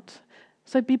might not.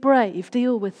 So be brave.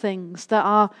 Deal with things that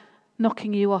are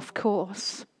knocking you off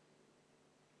course.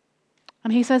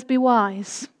 And he says, be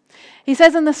wise. He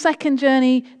says in the second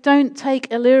journey, don't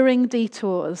take alluring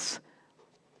detours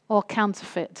or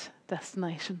counterfeit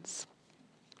destinations.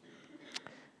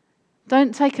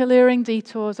 Don't take alluring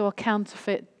detours or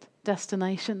counterfeit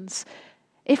destinations.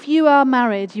 If you are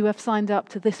married, you have signed up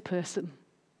to this person.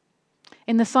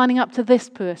 In the signing up to this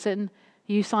person,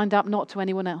 you signed up not to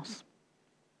anyone else.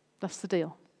 That's the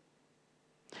deal.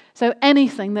 So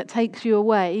anything that takes you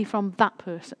away from that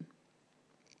person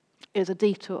is a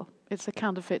detour. It's a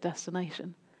counterfeit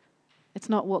destination. It's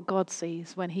not what God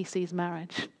sees when he sees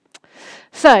marriage.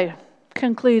 So,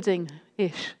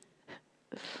 concluding-ish.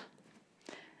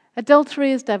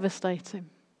 Adultery is devastating,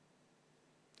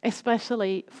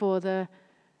 especially for the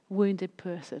wounded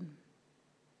person.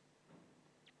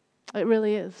 It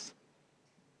really is.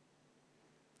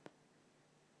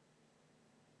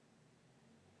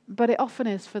 But it often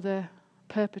is for the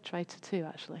perpetrator too,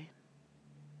 actually.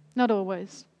 Not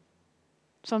always.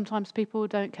 Sometimes people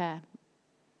don't care.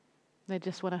 They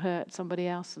just want to hurt somebody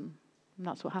else, and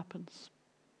that's what happens.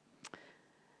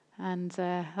 And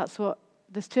that's what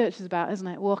this church is about, isn't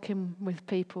it? Walking with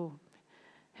people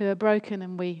who are broken,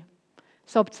 and we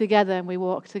sob together and we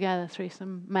walk together through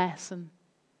some mess, and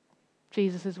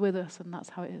Jesus is with us, and that's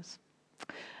how it is.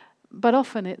 But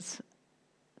often it's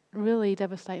really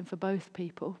devastating for both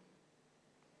people.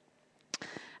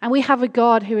 And we have a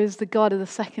God who is the God of the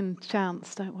second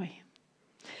chance, don't we?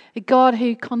 A God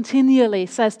who continually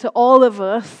says to all of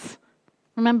us,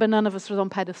 remember none of us was on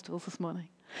pedestals this morning,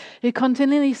 who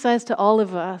continually says to all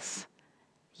of us,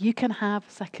 you can have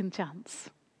a second chance.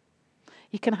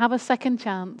 You can have a second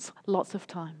chance lots of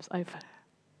times over.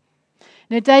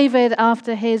 You know, David,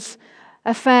 after his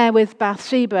affair with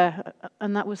Bathsheba,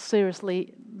 and that was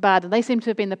seriously bad, and they seem to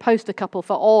have been the poster couple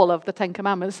for all of the Ten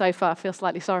Commandments so far. I feel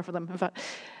slightly sorry for them, in fact.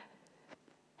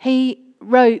 He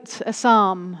wrote a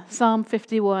psalm, Psalm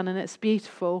 51, and it's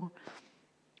beautiful.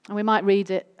 And we might read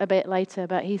it a bit later,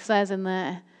 but he says in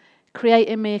there, "Create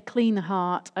in me a clean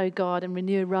heart, O God, and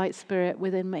renew a right spirit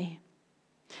within me."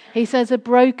 He says, "A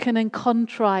broken and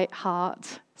contrite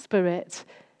heart, spirit,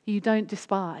 you don't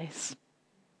despise."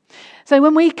 So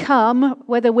when we come,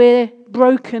 whether we're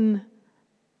broken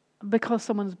because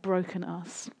someone's broken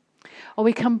us, or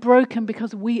we come broken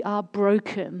because we are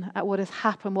broken at what has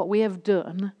happened, what we have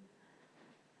done,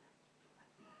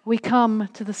 we come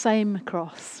to the same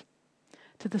cross,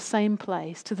 to the same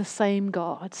place, to the same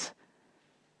God.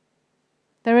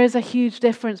 There is a huge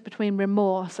difference between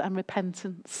remorse and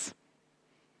repentance.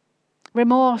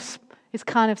 Remorse is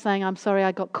kind of saying, "I'm sorry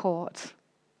I got caught."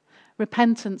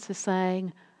 Repentance is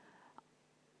saying,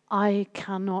 "I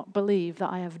cannot believe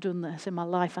that I have done this in my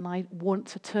life, and I want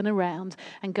to turn around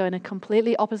and go in a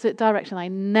completely opposite direction. I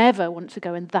never want to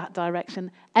go in that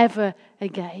direction ever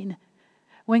again."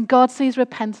 When God sees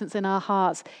repentance in our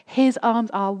hearts, his arms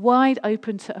are wide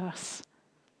open to us.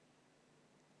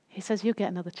 He says, "You'll get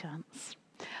another chance.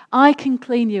 I can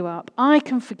clean you up. I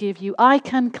can forgive you. I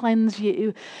can cleanse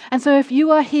you." And so if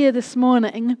you are here this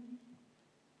morning,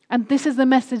 and this is the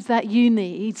message that you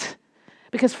need,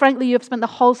 because frankly you have spent the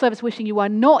whole service wishing you were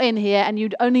not in here and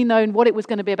you'd only known what it was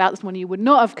going to be about this morning, you would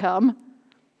not have come.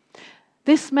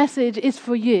 This message is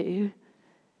for you,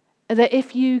 that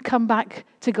if you come back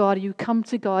to God, you come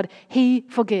to God, he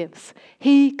forgives,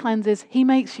 he cleanses, he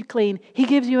makes you clean, he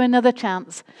gives you another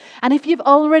chance. And if you've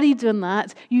already done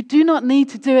that, you do not need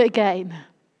to do it again.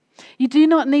 You do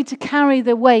not need to carry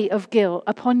the weight of guilt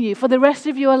upon you for the rest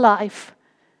of your life.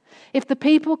 If the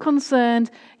people concerned,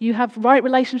 you have right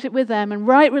relationship with them and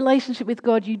right relationship with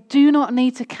God, you do not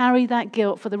need to carry that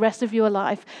guilt for the rest of your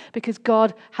life, because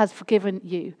God has forgiven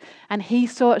you and he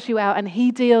sorts you out and he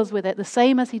deals with it the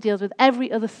same as he deals with every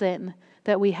other sin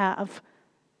that we have.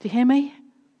 Do you hear me?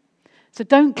 So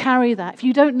don't carry that. If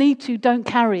you don't need to, don't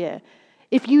carry it.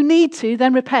 If you need to,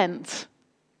 then repent.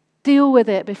 Deal with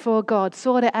it before God.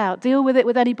 Sort it out. Deal with it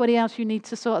with anybody else you need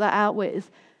to sort that out with.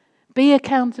 Be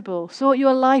accountable. Sort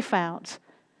your life out.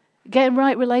 Get in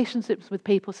right relationships with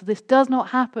people so this does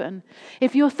not happen.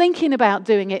 If you're thinking about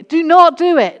doing it, do not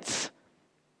do it.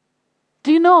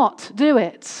 Do not do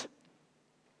it.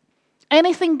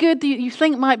 Anything good that you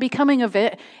think might be coming of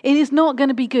it, it is not going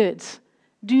to be good.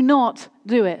 Do not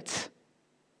do it.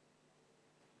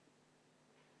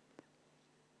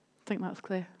 I think that's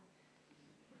clear.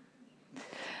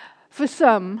 For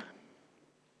some,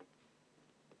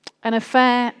 an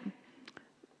affair,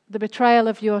 the betrayal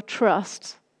of your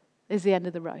trust, is the end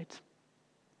of the road.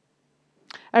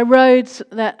 A road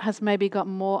that has maybe got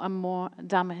more and more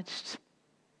damaged.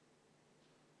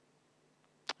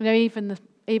 You know,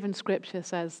 even Scripture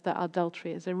says that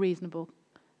adultery is a reasonable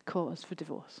cause for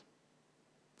divorce.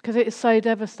 Because it is so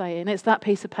devastating. It's that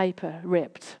piece of paper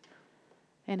ripped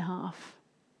in half.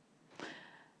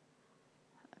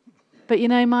 But you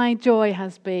know, my joy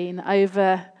has been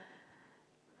over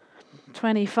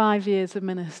 25 years of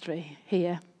ministry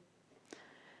here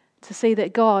to see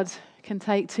that God can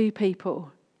take two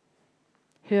people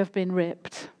who have been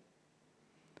ripped,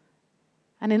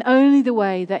 and in only the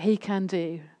way that he can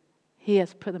do, he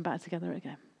has put them back together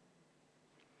again.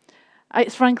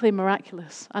 It's frankly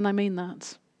miraculous, and I mean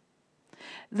that.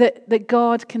 That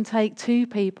God can take two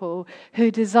people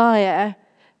who desire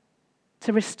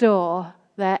to restore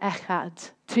their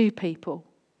echad, two people,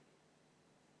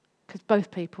 because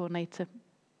both people need to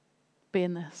be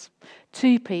in this.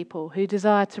 Two people who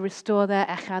desire to restore their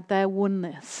echad, their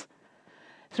oneness,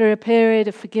 through a period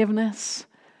of forgiveness,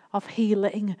 of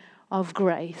healing, of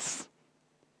grace,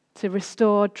 to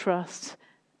restore trust,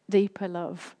 deeper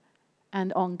love,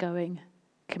 and ongoing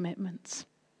commitments.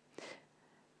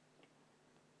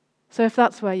 So if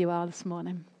that's where you are this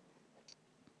morning,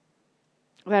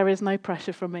 there is no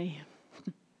pressure from me.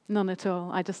 None at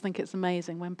all. I just think it's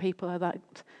amazing when people are that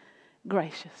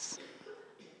gracious.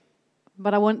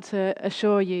 But I want to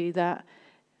assure you that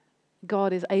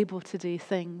God is able to do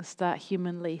things that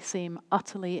humanly seem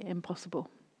utterly impossible.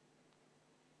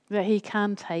 That he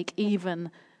can take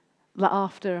even the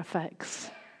after effects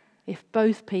if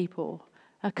both people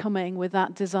are coming with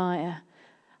that desire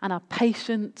and are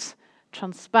patient,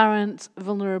 transparent,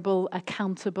 vulnerable,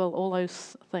 accountable, all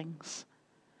those things,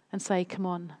 and say, come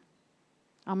on,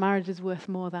 our marriage is worth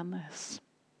more than this.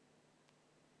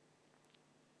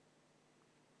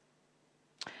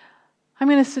 I'm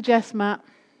going to suggest, Matt,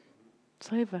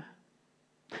 it's over.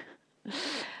 I'm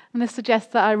going to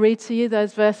suggest that I read to you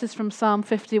those verses from Psalm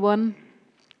 51.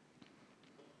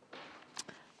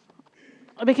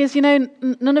 Because, you know,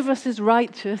 none of us is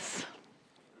righteous.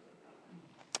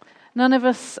 None of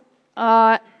us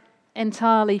are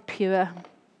entirely pure.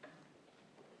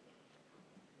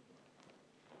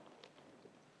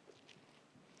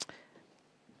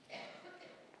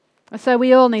 So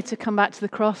we all need to come back to the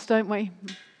cross, don't we?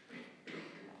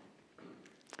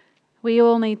 We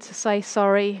all need to say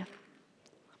sorry.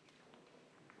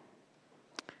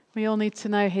 We all need to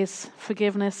know his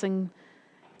forgiveness and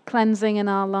cleansing in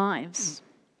our lives.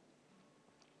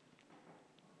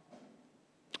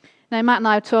 Now, Matt and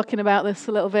I were talking about this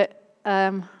a little bit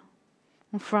on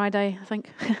Friday, I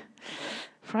think.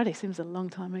 Friday seems a long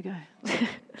time ago.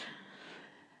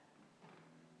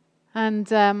 And,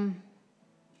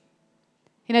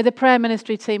 the prayer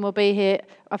ministry team will be here.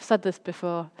 I've said this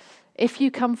before. If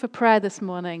you come for prayer this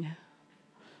morning,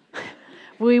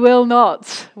 we will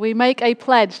not. We make a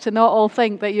pledge to not all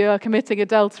think that you are committing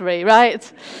adultery,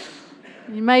 right?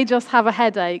 You may just have a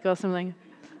headache or something.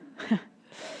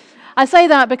 I say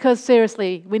that because,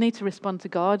 seriously, we need to respond to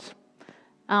God.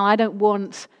 And I don't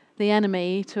want the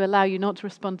enemy to allow you not to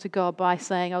respond to God by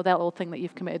saying, they'll all think that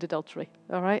you've committed adultery,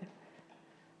 all right?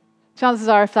 Chances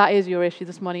are, if that is your issue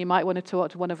this morning, you might want to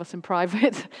talk to one of us in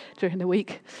private during the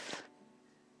week.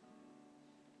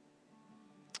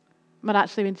 But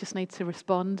actually, we just need to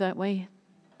respond, don't we?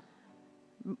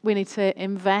 We need to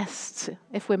invest,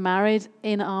 if we're married,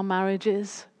 in our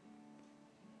marriages.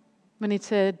 We need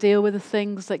to deal with the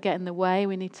things that get in the way.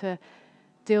 We need to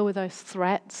deal with those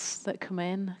threats that come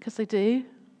in, because they do.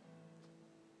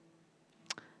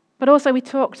 But also, we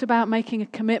talked about making a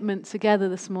commitment together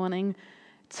this morning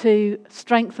to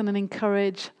strengthen and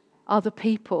encourage other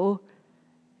people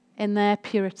in their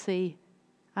purity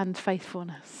and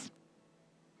faithfulness.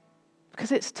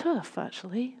 Because it's tough,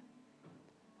 actually.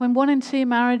 When 1 in 2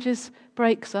 marriages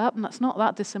breaks up, and that's not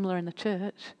that dissimilar in the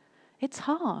church, it's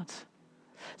hard.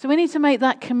 So we need to make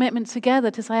that commitment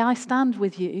together to say, I stand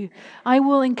with you. I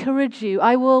will encourage you.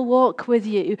 I will walk with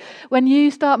you. When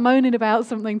you start moaning about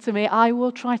something to me, I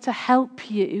will try to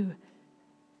help you.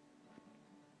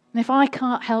 And if I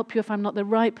can't help you, if I'm not the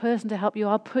right person to help you,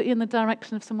 I'll put you in the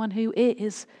direction of someone who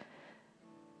is.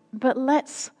 But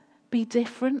let's be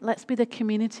different. Let's be the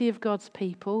community of God's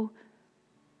people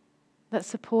that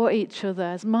support each other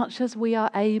as much as we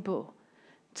are able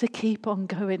to keep on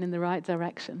going in the right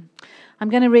direction. I'm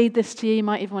going to read this to you. You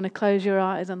might even want to close your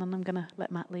eyes, and then I'm going to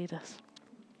let Matt lead us.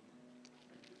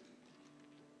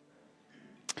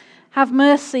 Have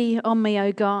mercy on me,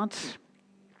 O God,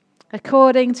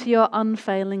 according to your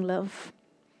unfailing love.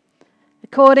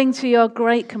 According to your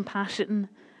great compassion,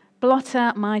 blot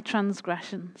out my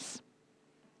transgressions.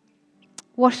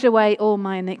 Wash away all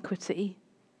my iniquity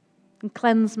and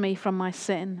cleanse me from my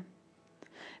sin.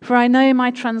 For I know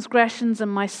my transgressions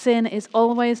and my sin is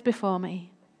always before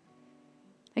me.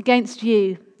 Against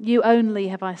you, you only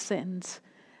have I sinned,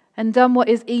 and done what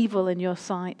is evil in your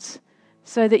sight,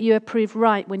 so that you are proved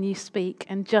right when you speak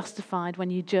and justified when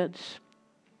you judge.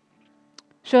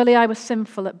 Surely I was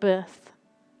sinful at birth,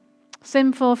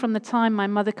 sinful from the time my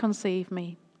mother conceived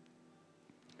me.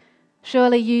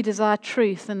 Surely you desire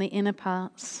truth in the inner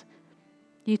parts.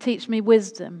 You teach me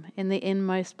wisdom in the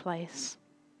inmost place.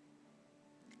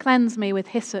 Cleanse me with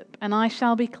hyssop, and I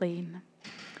shall be clean.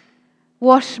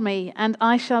 Wash me, and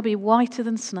I shall be whiter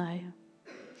than snow.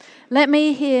 Let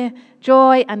me hear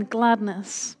joy and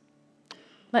gladness.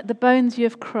 Let the bones you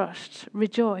have crushed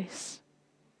rejoice.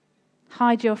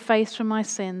 Hide your face from my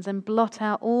sins and blot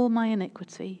out all my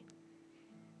iniquity.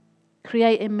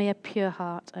 Create in me a pure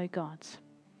heart, O God,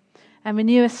 and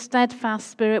renew a steadfast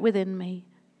spirit within me.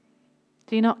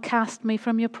 Do not cast me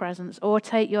from your presence or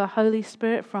take your Holy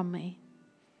Spirit from me.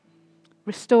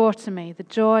 Restore to me the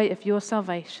joy of your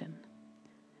salvation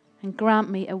and grant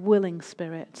me a willing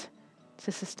spirit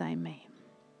to sustain me.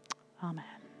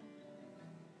 Amen.